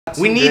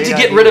We need to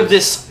get rid of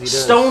this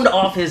stoned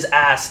off his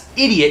ass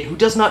idiot who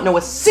does not know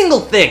a single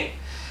thing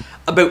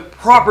about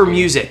proper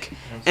music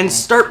and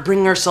start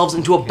bringing ourselves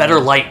into a better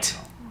light.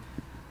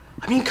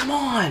 I mean, come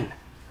on.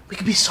 We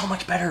could be so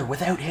much better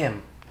without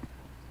him.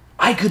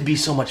 I could be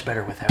so much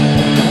better without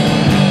him.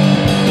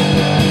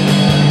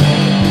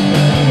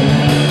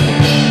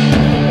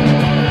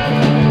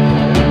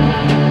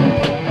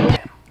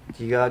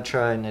 You gotta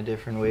try it in a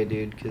different way,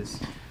 dude,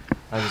 because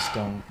I just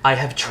don't... I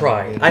have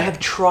tried. I have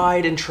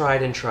tried and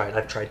tried and tried.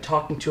 I've tried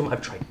talking to him.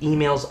 I've tried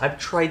emails. I've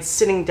tried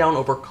sitting down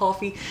over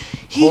coffee.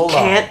 He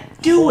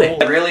can't do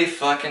it. I'm really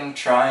fucking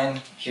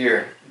trying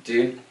here,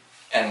 dude.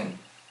 And...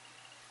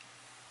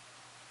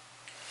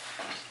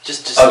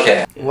 Just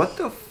okay. What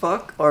the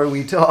fuck are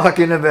we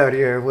talking about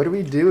here? What are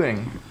we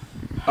doing?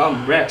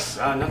 Rex,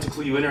 not to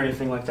clue you in or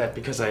anything like that,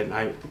 because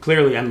I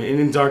clearly I'm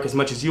in the dark as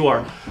much as you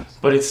are,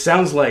 but it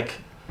sounds like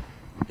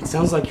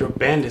your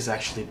band is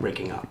actually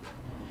breaking up.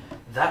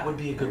 That would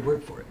be a good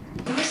word for it.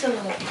 It was a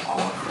little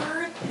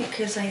awkward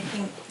because I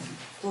think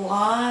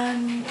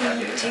Blondie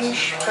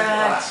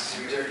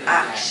douchebag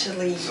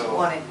actually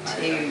wanted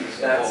to.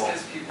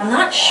 I'm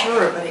not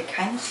sure, but it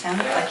kind of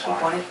sounded like he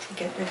wanted to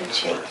get rid of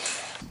Chase.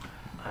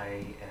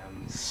 I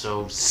am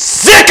so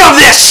sick of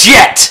this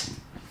shit!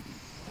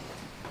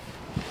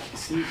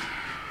 See,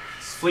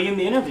 flee in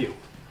the interview.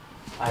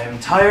 I am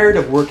tired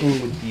of working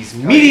with these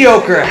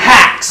mediocre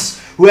hacks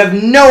who have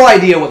no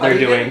idea what they're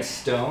doing. Are you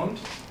stoned?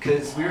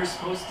 Because we were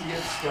supposed to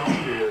get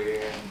stoned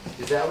earlier.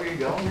 Is that where you're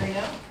going right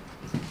now?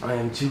 I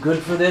am too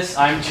good for this.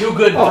 I'm too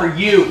good for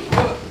you.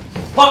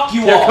 Fuck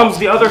you all. Here comes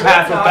the other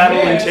half of Battle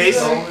and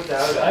Chase.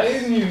 I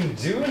didn't even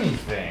do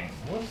anything.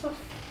 What the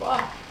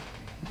fuck?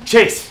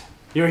 Chase,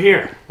 you're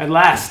here at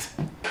last.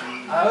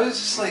 I was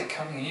just like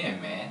coming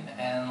in, man,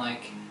 and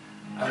like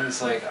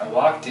I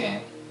walked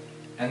in,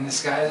 and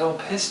this guy's all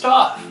pissed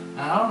off. And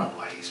I don't know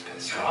why he's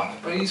pissed off,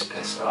 but he's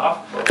pissed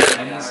off,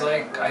 and he's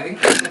like, I think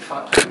he said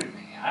fuck you to me.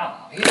 I don't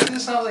know. He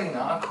said something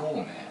not cool,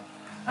 man.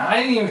 And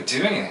I didn't even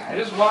do anything. I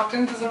just walked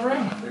into the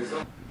room.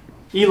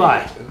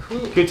 Eli,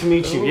 good to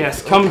meet you.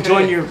 Yes, come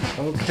join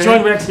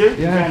Rex here.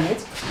 Yeah.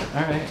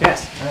 Alright.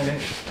 Yes.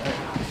 Alright.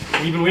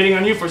 We've been waiting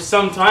on you for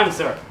some time,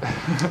 sir.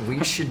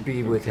 We should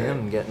be with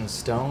him getting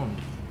stoned.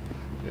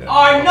 Yeah.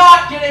 I'm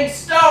not getting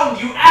stoned,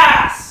 you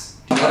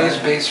ass! He plays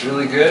bass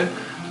really good,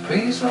 but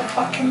he's a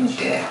fucking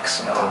dick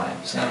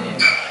sometimes.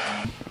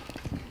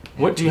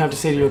 What do you have to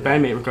say to your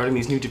bandmate regarding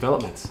these new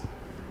developments?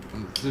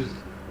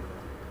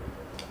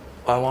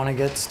 I want to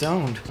get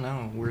stoned.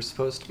 No, we're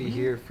supposed to be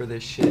here for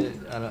this shit.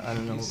 I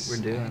don't know what we're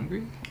doing.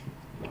 Angry?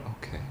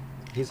 Okay.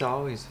 He's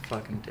always a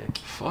fucking dick.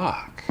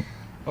 Fuck.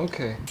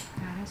 Okay.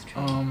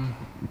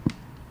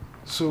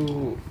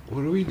 So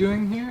what are we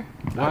doing here?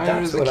 Why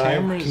are the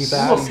cameras?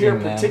 Almost here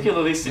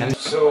particularly soon.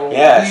 So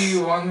we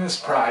won this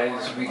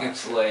prize. We get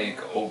to like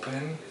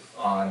open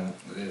on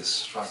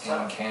this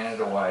fucking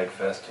Canada-wide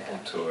festival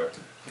tour.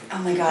 Oh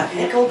my god,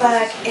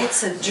 Nickelback,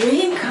 it's a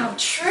dream come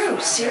true,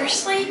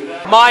 seriously?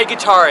 My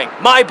guitaring,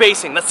 my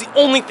bassing, that's the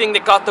only thing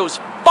that got those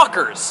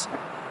fuckers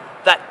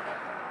that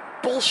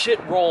bullshit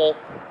role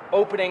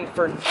opening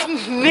for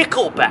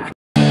Nickelback.